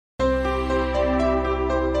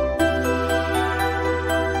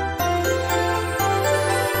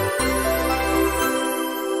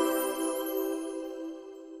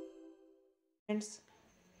Friends,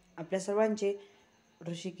 आपल्या सर्वांचे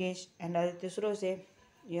Rishikesh and Aditya Surose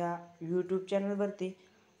या यूट्यूब चॅनलवरती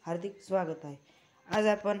हार्दिक स्वागत आहे. आज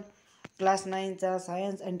आपण क्लास 9चा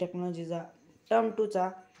सायन्स अँड टेक्नॉलॉजीचा टर्म 2चा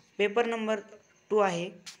पेपर नंबर 2 आहे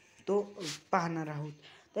तो पाहणार आहोत.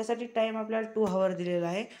 त्यासाठी टाईम आपल्याला 2 आवर दिलेला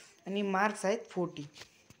आहे आणि मार्क्स आहेत 40.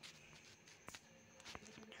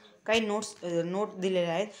 काही नोट दिलेले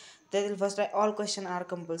आहेत. त्यातील फर्स्ट आहे ऑल क्वेश्चन आर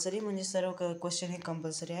कंपल्सरी, म्हणजे सर्व क्वेश्चन हे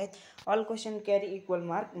कंपल्सरी आहेत. All question carry equal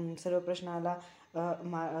mark, सर्व प्रश्नाला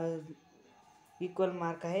इक्वल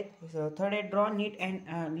मार्क आहेत. थर्ड आहे draw NEET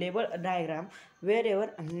and label diagram wear ever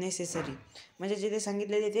necessary, म्हणजे जिथे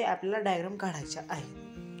सांगितले तिथे आपल्याला डायग्राम काढायचा आहे.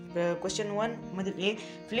 क्वेश्चन 1 मध्ये ए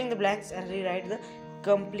feeling the blanks and rewrite the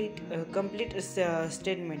complete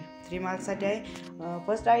statement. 3 मार्क्ससाठी आहे.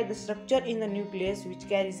 फर्स्ट आहे the structure in the nucleus which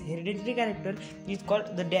carries hereditary character is called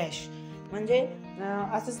the dash, म्हणजे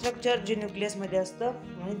असं स्ट्रक्चर जे न्यूक्लियसमध्ये असतं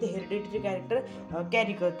आणि ते हेरिडिटरी कॅरेक्टर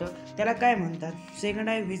कॅरी करतं त्याला काय म्हणतात. सेकंड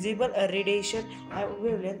आहे visible radiation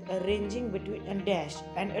wavelength ranging between a dash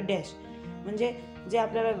and a dash, म्हणजे जे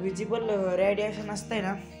आपल्याला व्हिजिबल रेडिएशन असतंय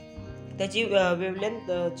ना त्याची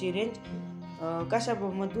वेवलेंथची रेंज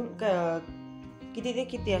कशामधून किती ते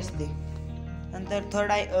किती असते. नंतर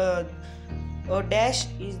थर्ड आहे अ dash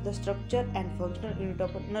is the structure and functional unit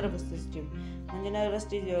of nervous system, म्हणजे nervous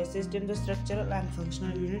सिस्टीमचं structural and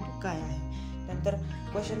functional unit काय आहे. नंतर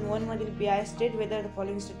क्वेश्चन 1 मधील B I state whether the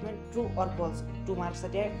following statement true or false. 2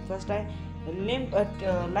 मार्क्ससाठी आहे. फर्स्ट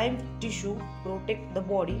आहे lime tissue protect the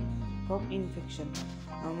body from infection,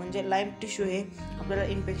 म्हणजे lime tissue हे आपल्याला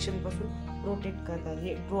इन्फेक्शनपासून प्रोटेक्ट करतात.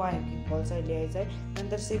 हे ट्रू आहे की फॉल्स आहे लिहायचं आहे.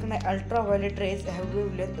 नंतर सेकंड आहे ultraviolet raise have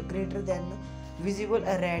wavelength greater than visible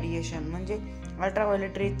radiation, म्हणजे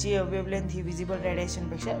अल्ट्राव्हायोलेट रेजची वेवलेंथ ही व्हिजिबल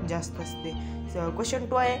रेडिएशनपेक्षा जास्त असते. क्वेश्चन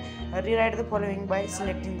 2 आहे rewrite the following bye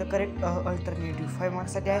selecting the correct alternative. 5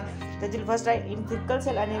 मार्क्ससाठी आहे. त्यातील फर्स्ट आहे in sickle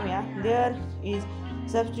sale anaemia there is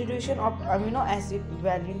substitution of amino acid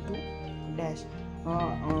value to dash.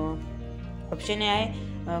 Option A आहे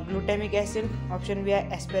glutamic acid, option बी आहे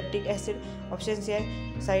ॲस्पेर्टिक acid, option C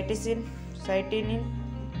आहे सायटिनिन,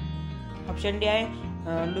 option D आहे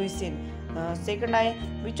लुइसिन. Second आहे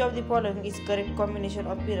which of the following is correct combination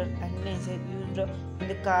of mirror and lens used in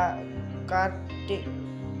the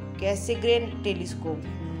कॅसेग्रेन telescope.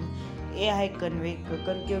 ए आहे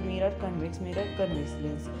concave mirror, कन्व्हेक्स mirror, कन्व्हेक्स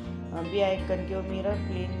lens. बी आहे concave mirror,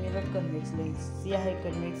 plain mirror, कन्व्हेक्स lens. C आहे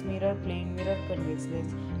कन्व्हेक्स mirror, plain mirror, कन्व्हेक्स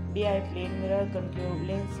lens. D आहे plain mirror, concave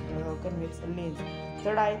lens, कन्व्हेक्स lens.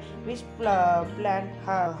 Third आहे which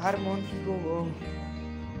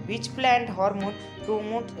plant hormone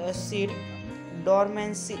promote seed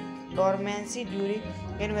dormancy during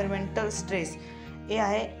environmental stress. ए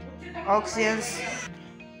आहे ऑक्सियन्स,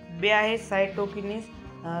 बी आहे सायटोकिनिस,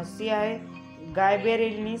 C आहे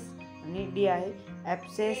गायबेरिलिनिस आणि D आहे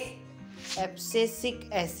ॲब्सेसिक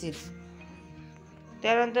acid.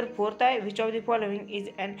 त्यानंतर फोर्थ आहे which of the following is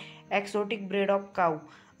an exotic breed of काऊ.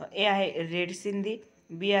 ए आहे रेड सिंधी,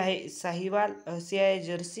 बी आहे साहिवाल, सी आहे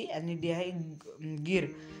जर्सी आणि डी आहे गिर.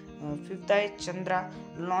 फिफ्थ आहे Chandra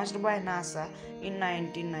launched by NASA in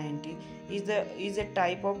 1990 is a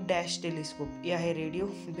type of dash telescope. ए आहे रेडिओ,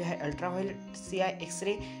 बी आहे अल्ट्राव्हायोलेट, सी आहे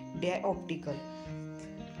एक्सरे, डी आहे ऑप्टिकल.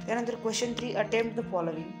 त्यानंतर question 3 attempt the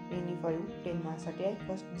following any 10 मार्क्ससाठी आहे.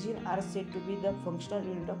 First gene R sed to be the functional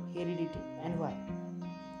unit of heredity and Y.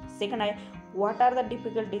 Second आहे what R the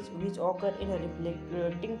difficulties which occur in a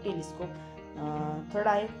reflecting telescope. Third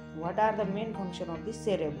आहे what R the main function of the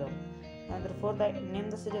cerebrum. त्यानंतर fourth आहे name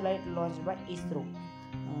the satellite launch by ISRO.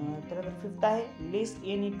 त्यानंतर fifth आहे list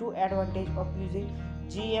any 2 advantage of using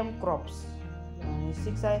GM crops.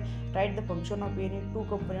 6 आहे write the function of any 2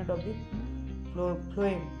 component of the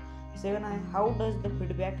phloem. 7 आहे how does the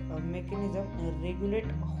feedback mechanism regulate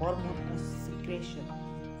hormone secretion.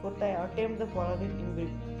 Fourth आहे attempt the following in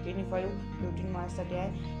any 15 मार्क्ससाठी आहे.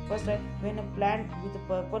 First आहे when a plant with a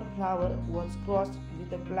purple flower was crossed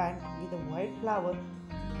with a plant with a white flower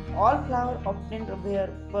all flower obtained bear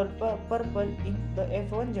purple in the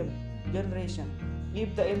F1 generation. If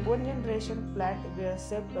the F1 generation plant were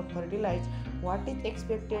self-fertilized, what is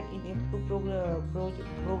expected in F2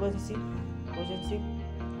 progeny?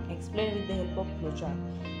 Explain with the help of flowchart.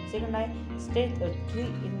 Second eye, stage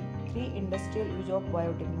 3 industrial use of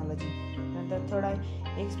biotechnology. And the third eye,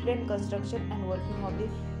 explain construction and working of the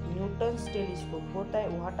Newton's telescope. Fourth eye,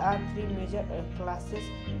 what are 3 major classes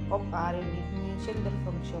of RNA? cellular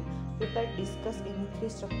function. Fifth आहे discuss any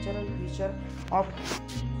three structural feature of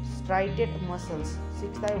striated muscles.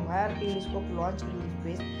 Sixth आहे why are telescope launched in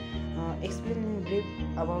space. Explain in brief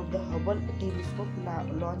about the Hubble telescope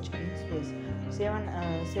launch in space.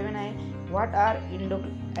 Seven आहे what are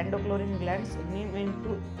endocrine glands. Name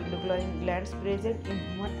into endocrine glands present in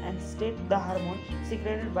human and state the hormone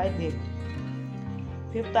secreted by them.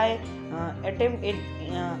 Fifth आहे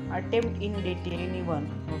attempt in detail anyone.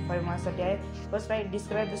 5 मार्क्ससाठी आहे. First आहे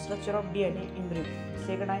describe the structure of DNA in brief.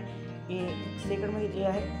 Second मध्ये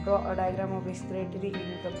आहे draw a diagram of excretory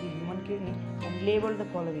unit of the human kidney and label the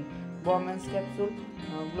following. बॉमन्स capsule,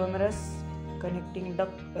 ग्लोमेरस, connecting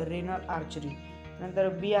duct, renal archery. नंतर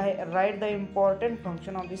बी आहे write the important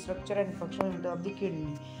function of the structure and function of the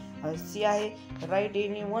kidney. C आहे write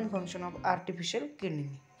any one function of artificial kidney.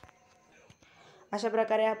 अशा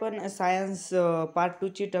प्रकारे आपण science part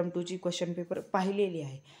 2ची term 2ची question paper पाहिलेली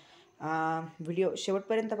आहे. Video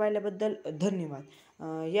शेवटपर्यंत पाहिल्याबद्दल धन्यवाद.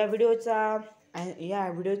 या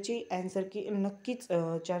व्हिडिओची ॲन्सर की नक्कीच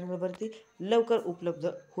चॅनलवरती लवकर उपलब्ध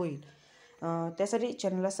होईल. त्यासाठी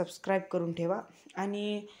चॅनलला सबस्क्राईब करून ठेवा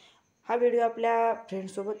आणि हा व्हिडिओ आपल्या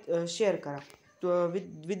फ्रेंड्ससोबत शेअर करा.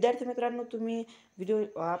 विद्यार्थी मित्रांनो, तुम्ही व्हिडिओ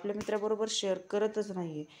आपल्या मित्राबरोबर शेअर करतच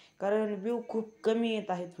नाही आहे, कारण व्ह्यू खूप कमी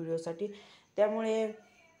येत आहेत व्हिडिओसाठी. त्यामुळे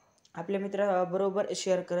आपल्या मित्राबरोबर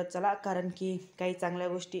शेअर करत चला, कारण की काही चांगल्या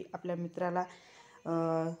गोष्टी आपल्या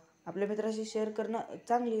मित्राशी शेअर करणं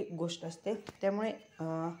चांगली गोष्ट असते. त्यामुळे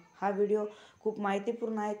हा व्हिडिओ खूप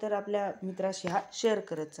माहितीपूर्ण आहे, तर आपल्या मित्राशी हा शेअर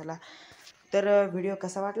करत चला. तर व्हिडिओ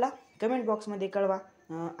कसा वाटला कमेंट बॉक्समध्ये कळवा.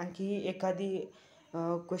 आणखी एखादी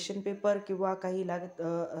क्वेश्चन पेपर किंवा काही लागत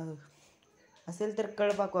असेल तर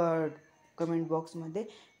कळवा कमेंट बॉक्समध्ये.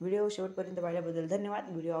 व्हिडिओ शेवटपर्यंत पाहिल्याबद्दल धन्यवाद.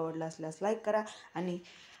 व्हिडिओ आवडला असल्यास लाईक करा आणि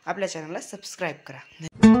आपल्या चॅनलला सबस्क्राईब करा.